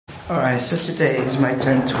Alright, so today is my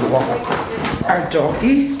turn to walk our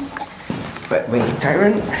doggy. But wait,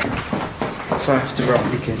 Tyrone. So I have to run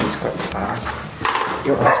because he's quite fast.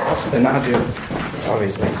 You're always faster than I do. He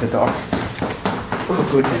always likes a dog. Oh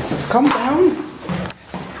goodness. Calm down.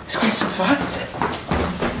 He's going so fast.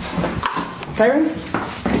 Tyrone?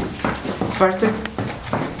 Farter?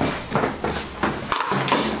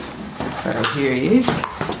 Alright, here he is.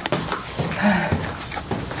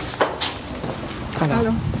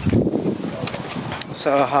 Hello.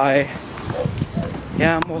 So hi.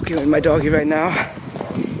 Yeah, I'm walking with my doggy right now.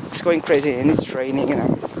 It's going crazy and it's raining and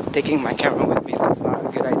I'm taking my camera with me. That's not a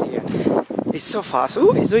good idea. It's so fast.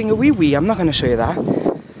 Oh, he's doing a wee wee. I'm not gonna show you that.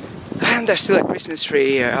 And there's still a Christmas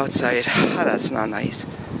tree outside. Oh, that's not nice.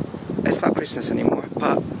 It's not Christmas anymore,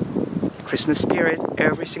 but Christmas spirit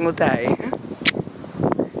every single day.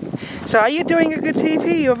 So are you doing a good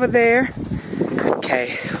TV over there?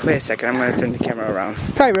 Okay, wait a second, I'm gonna turn the camera around.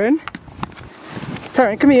 Tyrone?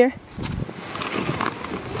 Tyrone, come here.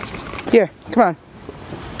 Here, come on.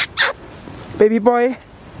 Baby boy.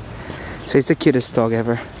 So he's the cutest dog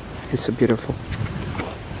ever. He's so beautiful.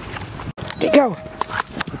 Here you go.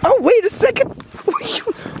 Oh, wait a second.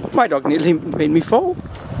 My dog nearly made me fall.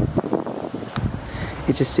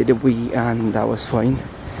 He just did a wee and that was fine.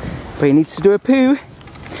 But he needs to do a poo.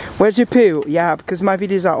 Where's your poo? Yeah, because my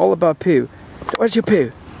videos are all about poo. So where's your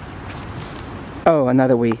poo? Oh,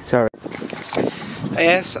 another wee, sorry.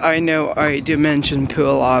 Yes, I know I do mention poo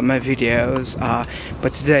a lot in my videos,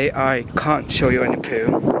 but today I can't show you any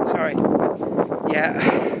poo. Sorry.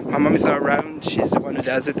 Yeah, my mom is not around, she's the one who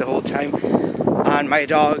does it the whole time. And my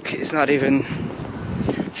dog is not even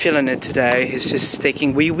feeling it today. He's just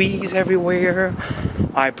taking wee-wees everywhere.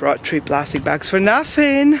 I brought 3 plastic bags for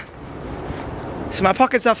nothing. So my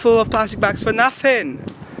pockets are full of plastic bags for nothing.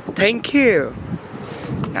 Thank you.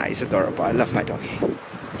 Nah, he's adorable. I love my doggy.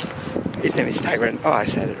 His name is Tyrone. Oh, I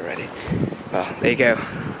said it already. Well, there you go.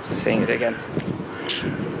 Saying it again.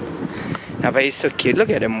 Now, but he's so cute. Look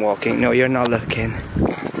at him walking. No, you're not looking.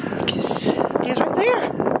 He's right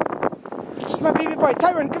there. This is my baby boy.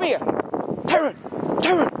 Tyrone, come here. Tyrone.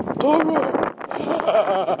 Tyrone. Tyrone.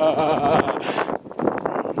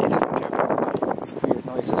 He doesn't care about weird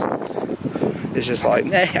noises. It's just like,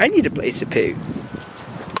 nah, I need a place to poo.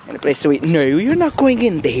 And a place to eat. No, you're not going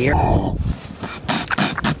in there.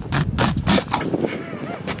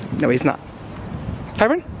 No, he's not.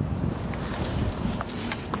 Tyrone?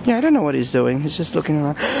 Yeah, I don't know what he's doing. He's just looking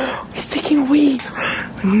around. He's taking a wee.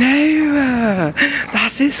 No,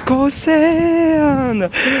 that's his cousin. No,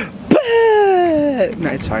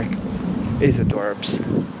 it's fine. He's adorbs.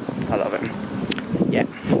 I love him. Yeah.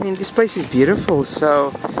 I mean, this place is beautiful.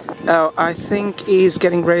 So, I think he's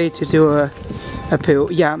getting ready to do a poo.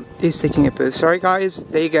 Yeah, he's taking a poo. Sorry, guys.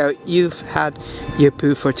 There you go. You've had your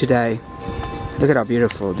poo for today. Look at how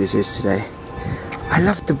beautiful this is today. I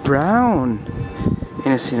love the brown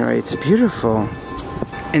in the scenery. It's beautiful.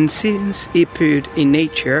 And since he pooed in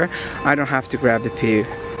nature, I don't have to grab the poo.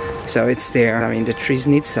 So it's there. I mean, the trees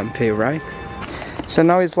need some poo, right? So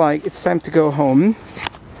now it's like, it's time to go home.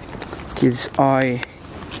 Because I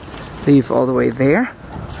live all the way there.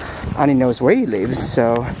 And he knows where he lives,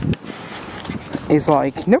 so he's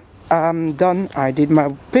like, nope, I'm done. I did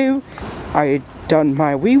my poo. I done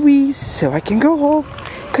my wee-wees, so I can go home.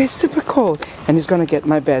 Cause it's super cold. And he's gonna get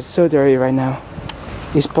my bed so dirty right now.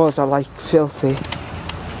 His paws are like filthy.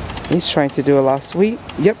 He's trying to do a last wee.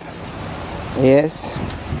 Yep. Yes.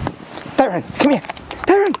 Tyrone, come here.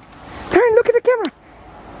 Tyrone! Tyrone, look at the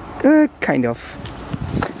camera! Kind of.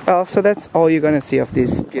 Well, so that's all you're gonna see of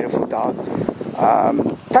this beautiful dog.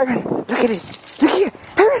 Tyrone, look at it! Look here!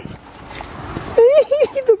 Tyrone!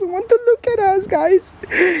 He doesn't want to look at us, guys.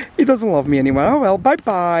 He doesn't love me anymore. Oh well,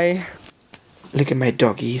 bye-bye. Look at my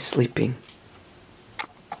doggy, he's sleeping.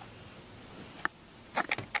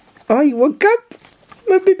 Oh, he woke up.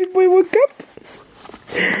 My baby boy woke up.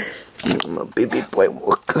 My baby boy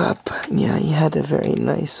woke up. Yeah, he had a very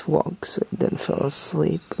nice walk, so he then fell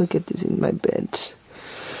asleep. Look at this in my bed.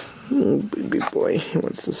 Oh, baby boy, he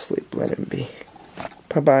wants to sleep. Let him be.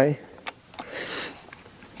 Bye-bye.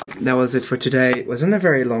 That was it for today. It wasn't a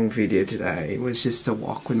very long video today. It was just a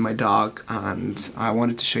walk with my dog and I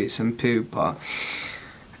wanted to show you some poo, but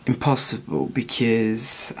impossible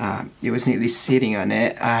because it was nearly sitting on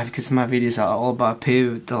it because my videos are all about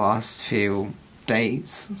poo the last few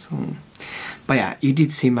days. So. But yeah, you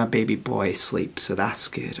did see my baby boy sleep, so that's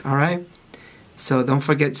good, alright? So don't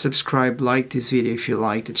forget to subscribe, like this video if you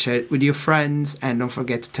liked it, share it with your friends, and don't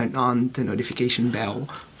forget to turn on the notification bell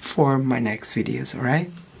for my next videos,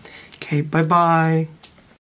 alright? Okay, bye bye.